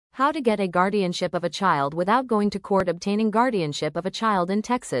How to get a guardianship of a child without going to court. Obtaining guardianship of a child in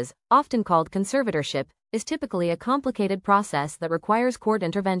Texas, often called conservatorship, is typically a complicated process that requires court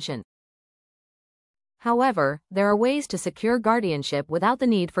intervention. However, there are ways to secure guardianship without the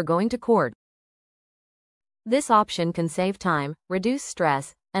need for going to court. This option can save time, reduce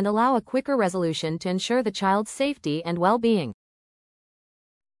stress, and allow a quicker resolution to ensure the child's safety and well-being.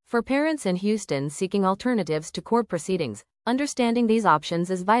 For parents in Houston seeking alternatives to court proceedings, understanding these options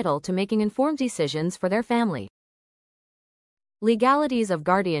is vital to making informed decisions for their family. Legalities of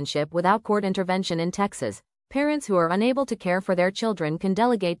guardianship without court intervention in Texas. Parents who are unable to care for their children can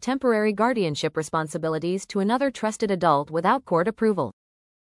delegate temporary guardianship responsibilities to another trusted adult without court approval.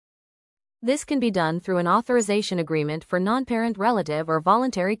 This can be done through an authorization agreement for non-parent relative or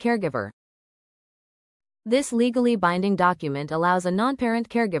voluntary caregiver. This legally binding document allows a non-parent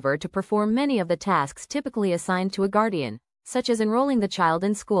caregiver to perform many of the tasks typically assigned to a guardian, such as enrolling the child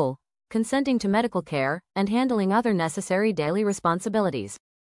in school, consenting to medical care, and handling other necessary daily responsibilities.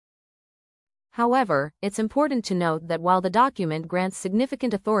 However, it's important to note that while the document grants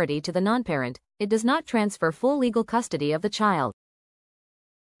significant authority to the non-parent, it does not transfer full legal custody of the child.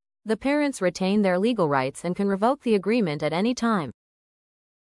 The parents retain their legal rights and can revoke the agreement at any time.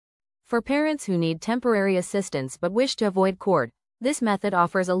 For parents who need temporary assistance but wish to avoid court, this method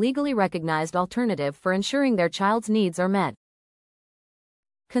offers a legally recognized alternative for ensuring their child's needs are met.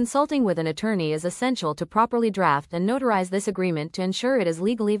 Consulting with an attorney is essential to properly draft and notarize this agreement to ensure it is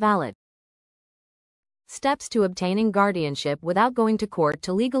legally valid. Steps to obtaining guardianship without going to court.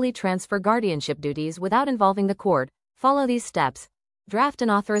 To legally transfer guardianship duties without involving the court, follow these steps. Draft an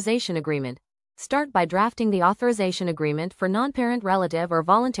authorization agreement. Start by drafting the authorization agreement for non-parent relative or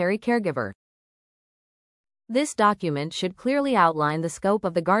voluntary caregiver. This document should clearly outline the scope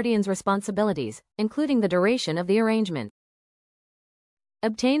of the guardian's responsibilities, including the duration of the arrangement.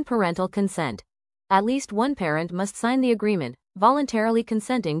 Obtain parental consent. At least one parent must sign the agreement, voluntarily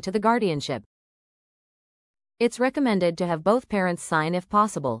consenting to the guardianship. It's recommended to have both parents sign if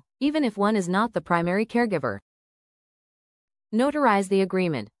possible, even if one is not the primary caregiver. Notarize the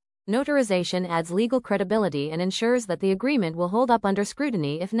agreement. Notarization adds legal credibility and ensures that the agreement will hold up under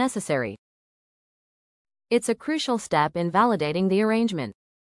scrutiny if necessary. It's a crucial step in validating the arrangement.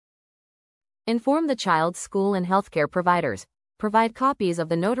 Inform the child's school and healthcare providers. Provide copies of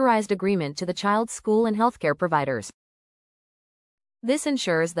the notarized agreement to the child's school and healthcare providers. This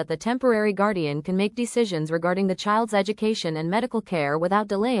ensures that the temporary guardian can make decisions regarding the child's education and medical care without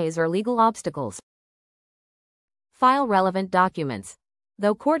delays or legal obstacles. File relevant documents.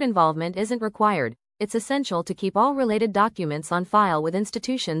 Though court involvement isn't required, it's essential to keep all related documents on file with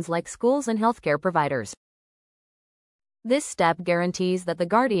institutions like schools and healthcare providers. This step guarantees that the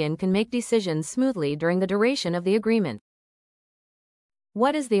guardian can make decisions smoothly during the duration of the agreement.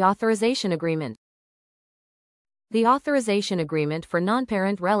 What is the authorization agreement? The authorization agreement for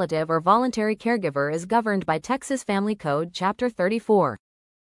non-parent relative or voluntary caregiver is governed by Texas Family Code Chapter 34.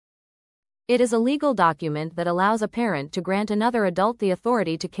 It is a legal document that allows a parent to grant another adult the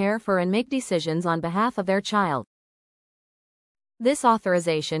authority to care for and make decisions on behalf of their child. This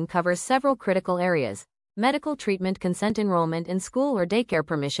authorization covers several critical areas: medical treatment, consent, enrollment in school or daycare,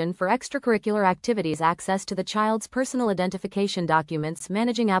 permission for extracurricular activities, access to the child's personal identification documents,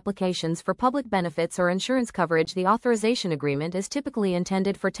 managing applications for public benefits or insurance coverage. The authorization agreement is typically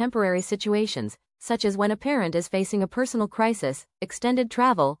intended for temporary situations, such as when a parent is facing a personal crisis, extended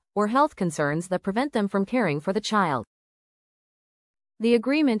travel, or health concerns that prevent them from caring for the child. The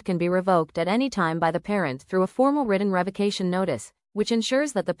agreement can be revoked at any time by the parent through a formal written revocation notice, which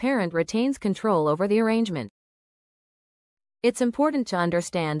ensures that the parent retains control over the arrangement. It's important to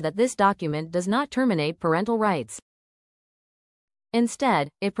understand that this document does not terminate parental rights. Instead,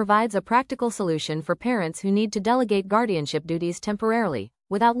 it provides a practical solution for parents who need to delegate guardianship duties temporarily,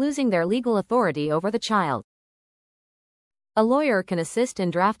 without losing their legal authority over the child. A lawyer can assist in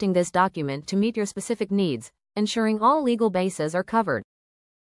drafting this document to meet your specific needs, ensuring all legal bases are covered.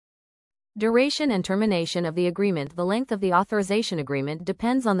 Duration and termination of the agreement. The length of the authorization agreement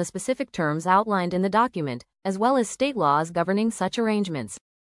depends on the specific terms outlined in the document, as well as state laws governing such arrangements.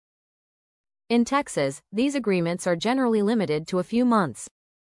 In Texas, these agreements are generally limited to a few months.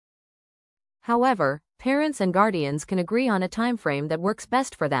 However, parents and guardians can agree on a timeframe that works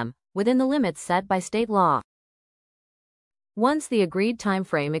best for them, within the limits set by state law. Once the agreed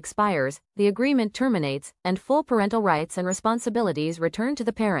timeframe expires, the agreement terminates, and full parental rights and responsibilities return to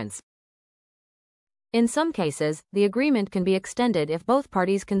the parents. In some cases, the agreement can be extended if both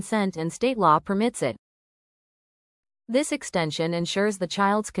parties consent and state law permits it. This extension ensures the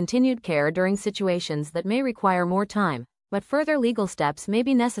child's continued care during situations that may require more time, but further legal steps may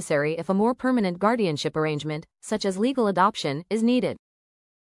be necessary if a more permanent guardianship arrangement, such as legal adoption, is needed.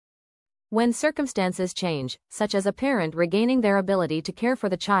 When circumstances change, such as a parent regaining their ability to care for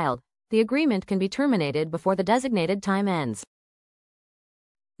the child, the agreement can be terminated before the designated time ends.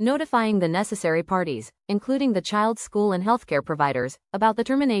 Notifying the necessary parties, including the child's school and healthcare providers, about the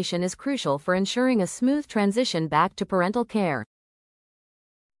termination is crucial for ensuring a smooth transition back to parental care.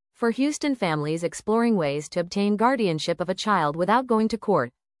 For Houston families exploring ways to obtain guardianship of a child without going to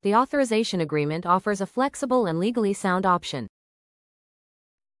court, the authorization agreement offers a flexible and legally sound option.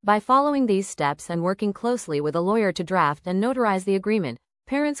 By following these steps and working closely with a lawyer to draft and notarize the agreement,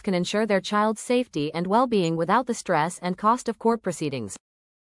 parents can ensure their child's safety and well-being without the stress and cost of court proceedings.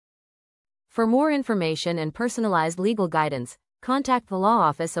 For more information and personalized legal guidance, contact the law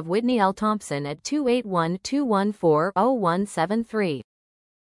office of Whitney L. Thompson at 281-214-0173.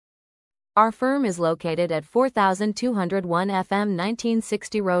 Our firm is located at 4201 FM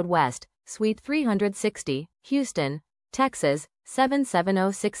 1960 Road West, Suite 360, Houston, Texas,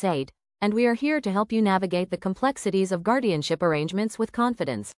 77068, and we are here to help you navigate the complexities of guardianship arrangements with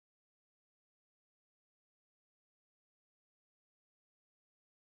confidence.